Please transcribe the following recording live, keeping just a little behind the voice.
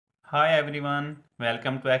Hi everyone,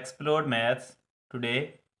 welcome to Explode Maths.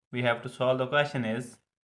 Today we have to solve the question is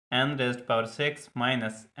n raised to power 6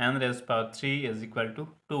 minus n raised to power 3 is equal to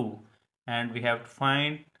 2, and we have to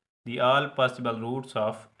find the all possible roots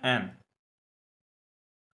of n.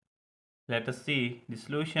 Let us see the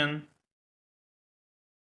solution.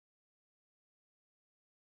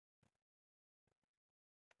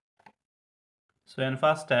 So in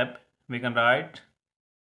first step we can write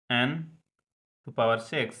n to power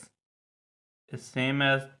 6 is same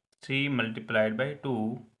as 3 multiplied by 2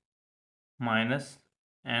 minus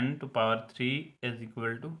n to power 3 is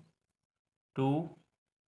equal to 2,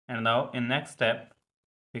 and now in next step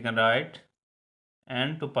we can write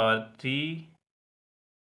n to power 3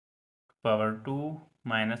 to power 2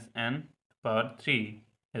 minus n to power 3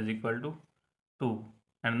 is equal to 2,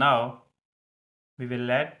 and now we will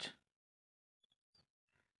let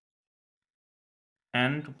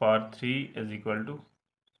n to power 3 is equal to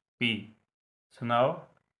p. So now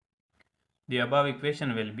the above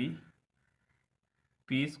equation will be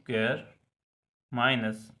p square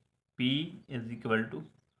minus p is equal to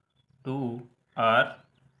 2, or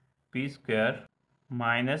p square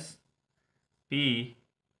minus p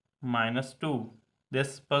minus 2.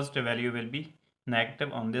 This positive value will be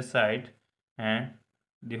negative on this side and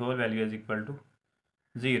the whole value is equal to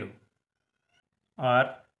 0.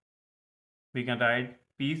 Or we can write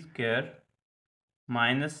p square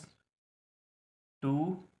minus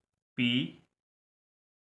 2p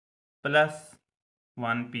plus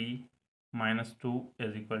 1p minus 2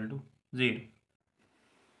 is equal to 0.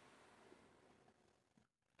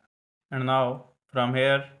 And now from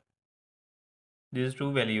here, these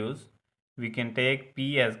two values, we can take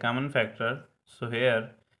p as common factor. So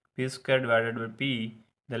here p square divided by p,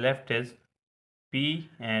 the left is p,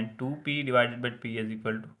 and 2p divided by p is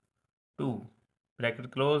equal to 2,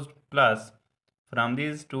 bracket closed, plus from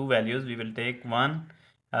these two values we will take 1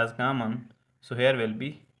 as common. So here will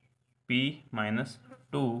be p minus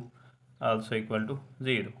 2 also equal to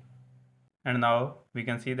 0. And now we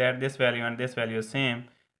can see that this value and this value is same,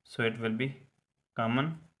 so it will be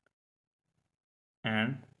common,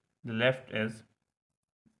 and the left is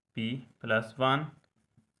p plus 1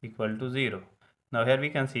 equal to 0. Now here we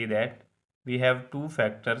can see that we have two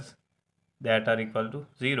factors that are equal to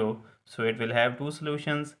 0, so it will have two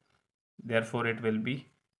solutions. Therefore it will be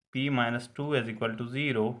p minus 2 is equal to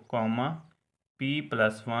 0, comma p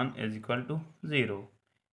plus 1 is equal to 0,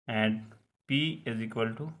 and p is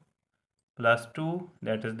equal to plus 2,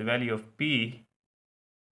 that is the value of p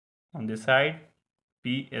on this side.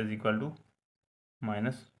 P is equal to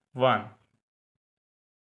minus 1.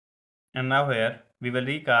 And now here we will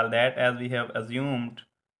recall that as we have assumed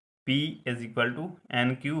p is equal to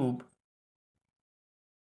n cube,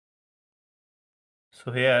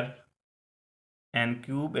 so here n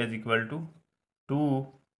cube is equal to 2,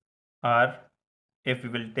 or if we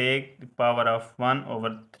will take the power of 1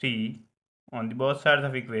 over 3 on the both sides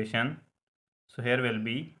of equation, so here will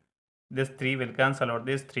be this 3 will cancel out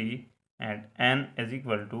this 3, and n is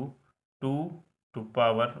equal to 2 to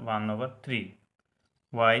power 1 over 3,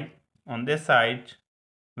 while on this side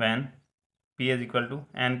when p is equal to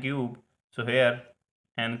n cube, so here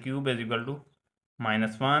n cube is equal to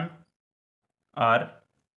minus 1, or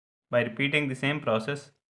by repeating the same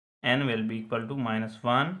process n will be equal to minus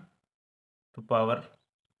 1 to power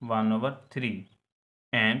 1 over 3,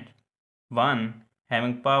 and 1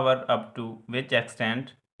 having power up to which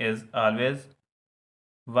extent is always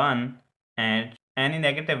 1, and any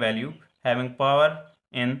negative value having power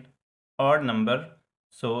in odd number,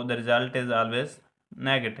 so the result is always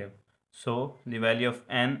negative, so the value of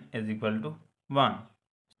n is equal to 1.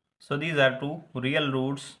 So these are two real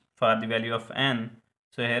roots for the value of n.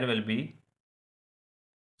 So here will be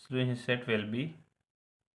solution set will be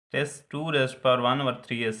this 2 raised to power 1 over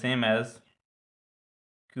 3 is same as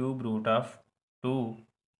cube root of 2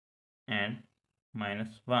 and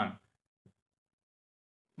minus 1.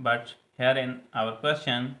 But here in our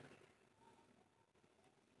question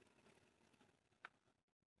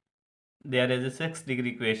there is a 6-degree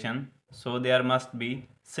equation, so there must be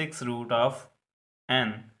 6 root of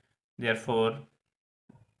n. Therefore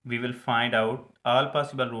we will find out all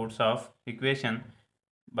possible roots of equation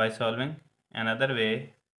by solving another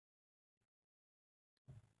way.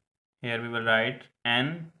 Here we will write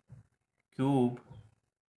n cube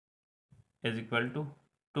is equal to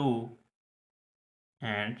 2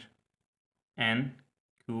 and n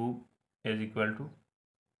cube is equal to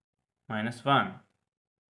minus 1.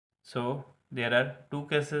 So there are two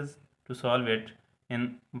cases to solve it.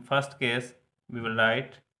 In first case we will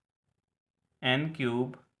write n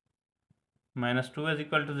cube minus 2 is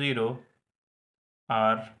equal to 0,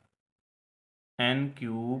 or n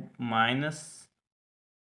cube minus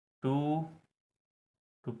 2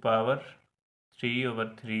 to power 3 over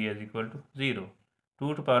 3 is equal to 0.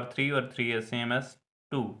 2 to power 3 over 3 is same as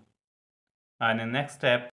 2. And in the next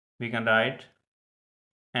step, we can write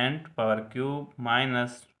n to power cube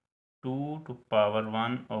minus 2 to power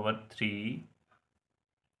 1 over 3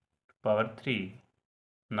 to power 3.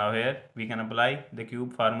 Now here we can apply the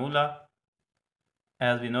cube formula,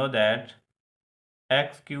 as we know that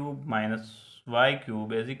x cube minus y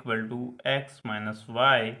cube is equal to x minus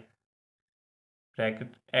y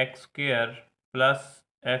bracket x square plus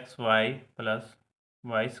xy plus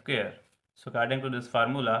y square. So according to this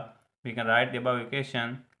formula, we can write the above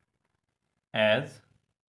equation as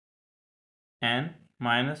n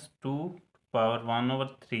minus 2 to power 1 over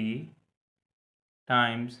 3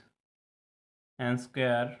 times n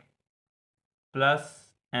square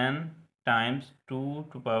plus n times 2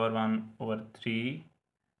 to power 1 over 3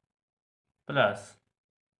 plus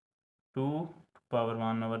 2 to power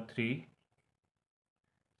 1 over 3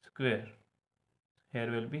 square. Here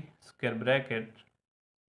will be square bracket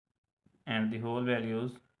and the whole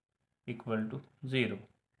values equal to 0.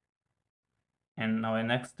 And now in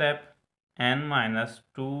next step, n minus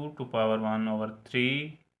 2 to power 1 over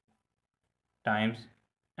 3 times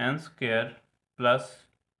n square plus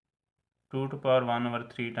 2 to power 1 over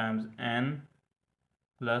 3 times n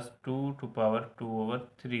plus 2 to power 2 over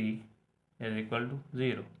 3 is equal to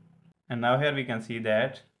 0. And now here we can see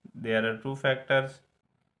that there are two factors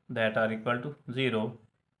that are equal to 0.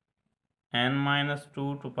 N minus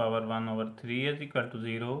 2 to power 1 over 3 is equal to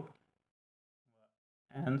 0.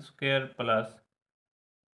 N square plus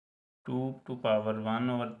 2 to power 1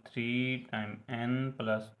 over 3 times n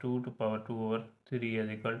plus 2 to power 2 over 3 is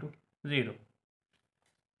equal to 0.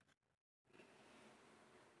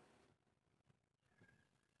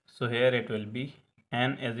 So here it will be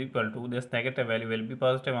n is equal to, this negative value will be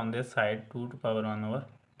positive on this side, 2 to power 1 over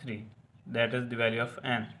 3. That is the value of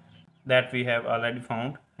n that we have already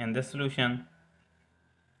found in this solution.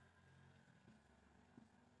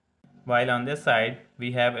 While on this side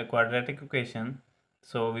we have a quadratic equation,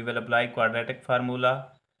 so we will apply quadratic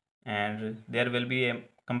formula and there will be a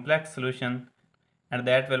complex solution, and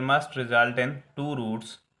that will must result in two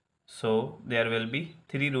roots. So there will be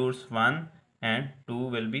three roots, 1 and 2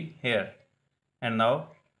 will be here. And now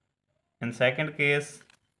in second case,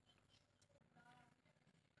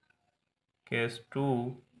 case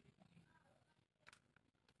 2,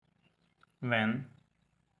 when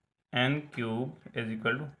n cube is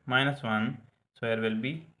equal to minus 1, so here will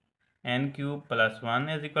be n cube plus 1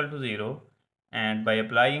 is equal to 0, and by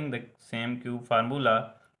applying the same cube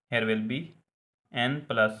formula, here will be n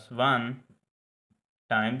plus 1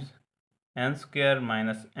 times n square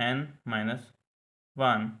minus n minus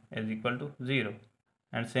 1 is equal to 0.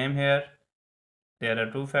 And same here, there are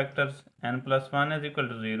two factors, n plus 1 is equal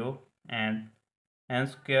to 0 and n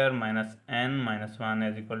square minus n minus 1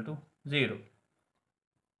 is equal to 0.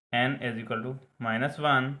 N is equal to minus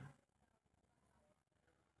 1,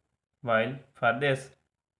 while for this,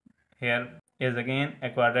 here is again a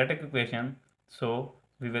quadratic equation, so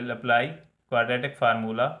we will apply quadratic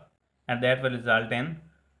formula and that will result in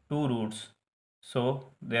two roots.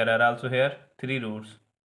 So there are also here three roots.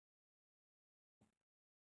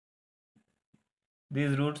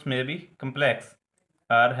 These roots may be complex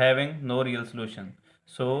or having no real solution.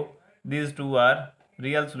 So these two are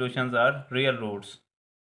real solutions, are real roots.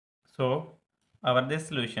 So our this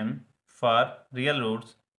solution for real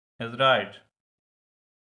roots is right.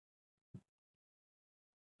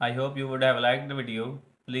 I hope you would have liked the video.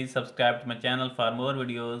 Please subscribe to my channel for more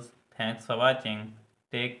videos. Thanks for watching.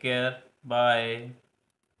 Take care. Bye.